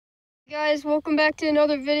Guys, welcome back to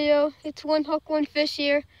another video. It's One Hook, One Fish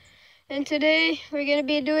here, and today we're going to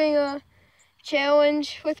be doing a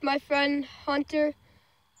challenge with my friend Hunter,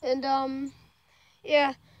 and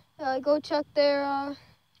go check their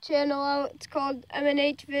channel out. It's called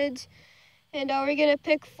M&H Vids, and we're going to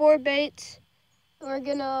pick 4 baits. We're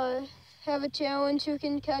going to have a challenge who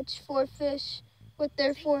can catch 4 fish with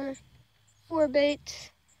their four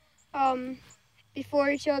baits before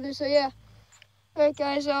each other, so yeah. Alright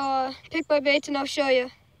guys, I'll pick my baits and I'll show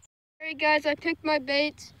you. Alright guys, I picked my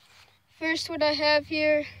baits. First, what I have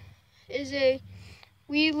here is a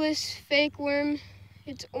weedless fake worm.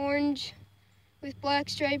 It's orange with black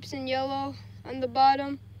stripes and yellow on the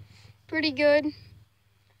bottom. Pretty good.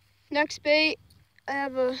 Next bait, I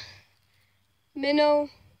have a minnow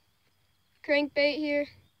crankbait here.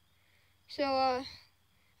 So I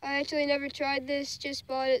actually never tried this, just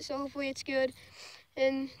bought it, so hopefully it's good.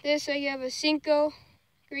 And this, I have a Cinco,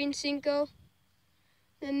 green Cinco.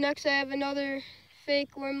 Then next I have another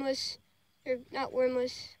fake wormless, or not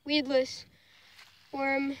wormless, weedless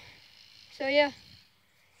worm. So yeah.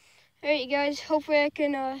 Alright you guys, hopefully I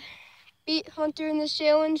can beat Hunter in this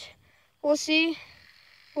challenge. We'll see.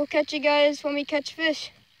 We'll catch you guys when we catch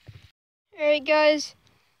fish. Alright guys,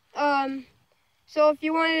 so if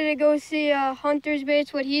you wanted to go see Hunter's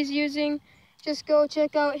baits, what he's using, just go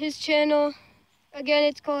check out his channel. Again,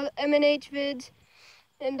 it's called M&H Vids.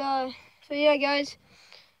 And so yeah, guys,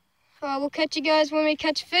 we'll catch you guys when we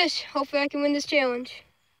catch fish. Hopefully I can win this challenge.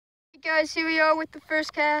 Hey guys, here we are with the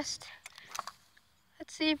first cast.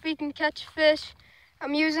 Let's see if we can catch fish.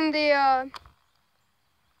 I'm using the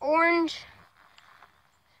orange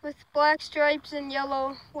with black stripes and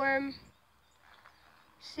yellow worm.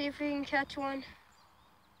 See if we can catch one.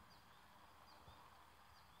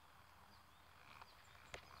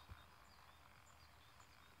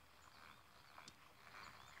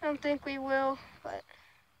 I don't think we will, but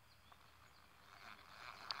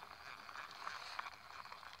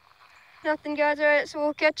nothing, guys. All right, so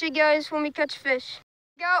we'll catch you guys when we catch fish.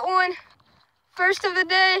 Got one. First of the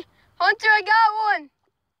day. Hunter, I got one.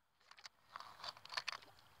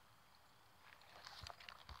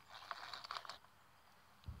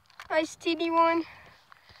 Nice teeny one.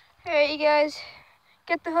 All right, you guys,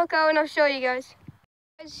 get the hook out and I'll show you guys.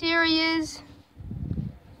 Guys, here he is.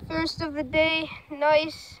 First of the day.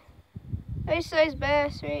 Nice size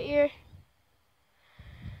bass right here.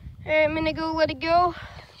 All right, I'm gonna go let it go.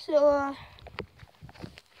 So, all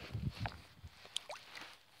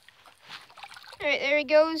right, there he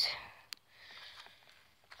goes.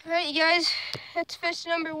 All right, you guys, that's fish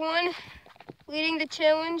number 1, leading the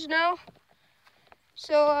challenge now.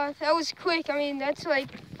 So that was quick. I mean, that's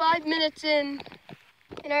like 5 minutes in,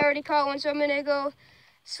 and I already caught one. So I'm gonna go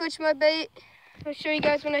switch my bait. I'll show you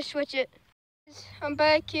guys when I switch it. I'm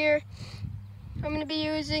back here. I'm gonna be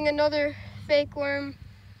using another fake worm,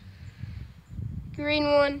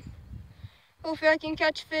 green one. Hopefully I can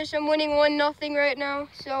catch fish. I'm winning 1-0 right now.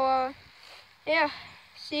 So yeah,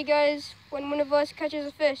 see you guys when one of us catches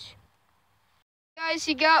a fish. Guys,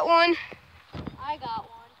 he got one. I got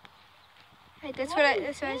one. Hey, that's what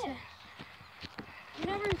I said. You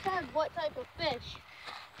never said what type of fish.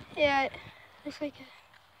 Yeah, it's like a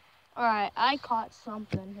Alright, I caught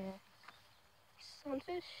something here.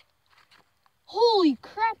 sunfish. Holy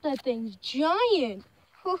crap, that thing's giant.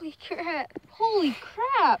 Holy crap. Holy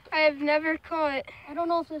crap. I have never caught it. I don't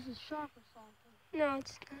know if this is shark or something. No,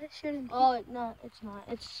 it's not. It shouldn't be. Oh, no, it's not.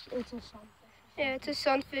 It's a sunfish. Yeah, it's a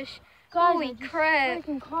sunfish. Guys, Holy I just crap.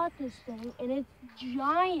 freaking caught this thing, and it's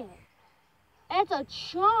giant. It's a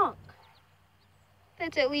chunk.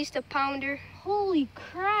 That's at least a pounder. Holy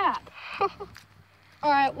crap.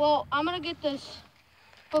 Alright, well, I'm going to get this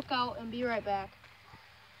hook out and be right back.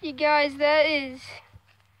 You guys, that is...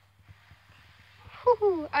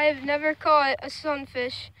 Whew, I have never caught a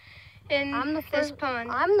sunfish in this pond.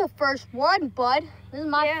 I'm the first one, bud. This is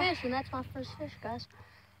my Yeah. fish, and that's my first fish, guys.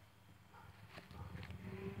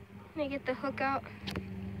 Let me get the hook out.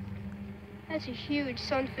 That's a huge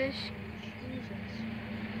sunfish. Jesus.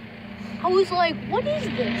 I was like, what is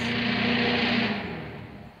this?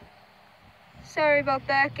 Sorry about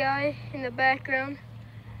that guy in the background.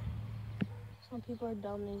 Some people are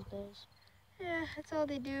dumb these days. Yeah, that's all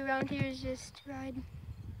they do around here is just ride.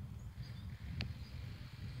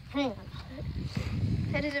 Hang on.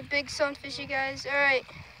 That is a big sunfish, you guys. All right.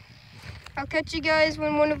 I'll catch you guys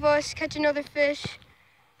when one of us catch another fish.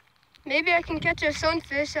 Maybe I can catch a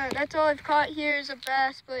sunfish. That's all I've caught here is a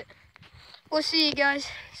bass, but we'll see you guys.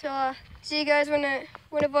 So see you guys when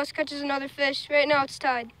one of us catches another fish. Right now it's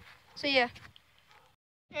tied. So yeah.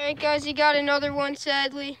 All right, guys, you got another one,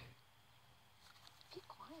 sadly. Be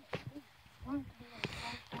quiet, please.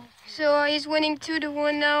 So he's winning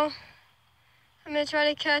 2-1 now. I'm gonna try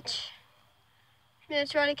to catch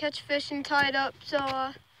fish and tie it up.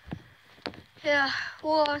 So yeah,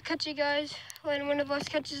 we'll catch you guys when one of us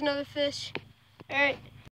catches another fish. All right.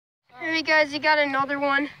 Alright guys, you got another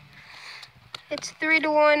one. It's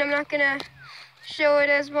 3-1. I'm not gonna show it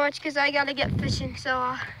as much because I gotta get fishing.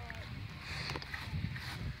 So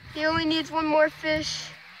he only needs one more fish.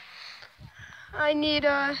 I need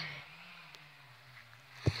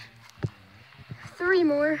 3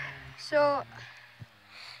 more. So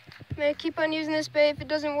I'm gonna keep on using this bait. If it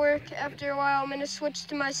doesn't work after a while, I'm gonna switch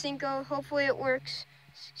to my Senko. Hopefully it works.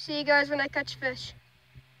 See you guys when I catch fish.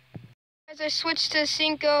 As I switched to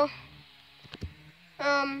Senko.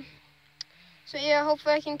 So yeah,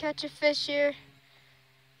 hopefully I can catch a fish here.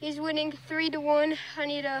 He's winning 3-1. I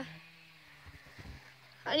need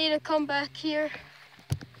a comeback here.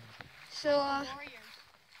 So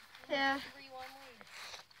yeah.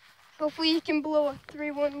 Hopefully he can blow a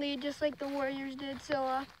 3-1 lead just like the Warriors did.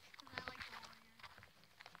 So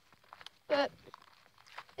but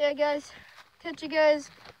yeah guys, catch you guys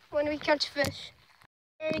when we catch fish.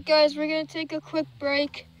 Alright guys, we're gonna take a quick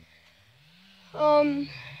break.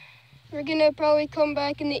 We're gonna probably come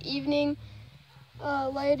back in the evening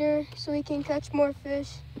later so we can catch more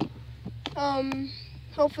fish.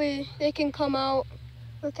 Hopefully they can come out.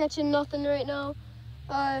 We're catching nothing right now.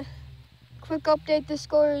 Quick update, the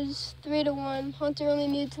score is 3-1. Hunter only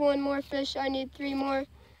needs 1 more fish, I need 3 more.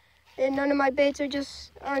 And none of my baits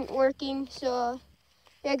aren't working. So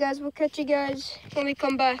yeah guys, we'll catch you guys when we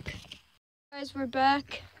come back. Guys, we're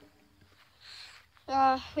back.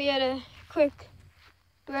 We had a quick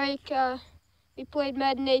break. We played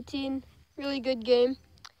Madden 18, really good game.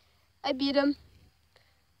 I beat him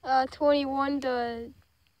 21-12,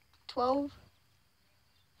 I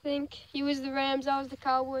think. He was the Rams, I was the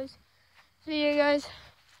Cowboys. So yeah guys,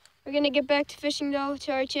 we're gonna get back to fishing though,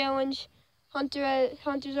 to our challenge.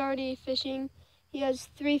 Hunter's already fishing. He has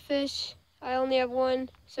 3 fish, I only have 1.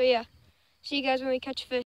 So yeah, see you guys when we catch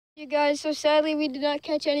fish. You guys, so sadly we did not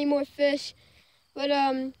catch any more fish. But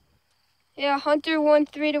yeah, Hunter won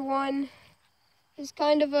 3-1. It's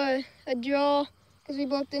kind of a draw because we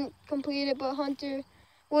both didn't complete it, but Hunter,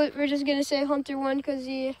 we're just gonna say Hunter won because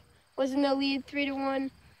he was in the lead 3-1.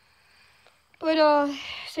 But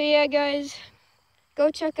so yeah guys,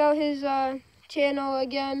 go check out his channel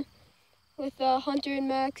again with Hunter and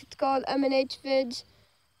Max. It's called M&H Vids.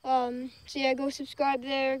 So yeah, go subscribe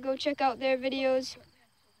there, go check out their videos.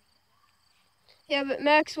 Yeah, but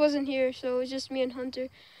Max wasn't here, so it was just me and Hunter.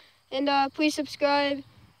 And please subscribe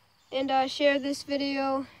and share this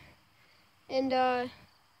video and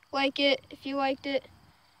like it if you liked it.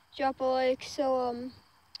 Drop a like. So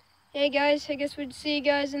hey guys, I guess we'd see you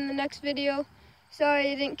guys in the next video.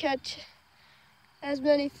 Sorry I didn't catch as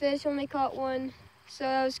many fish, only caught 1. So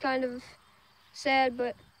that was kind of sad,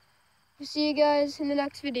 but we'll see you guys in the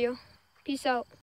next video. Peace out.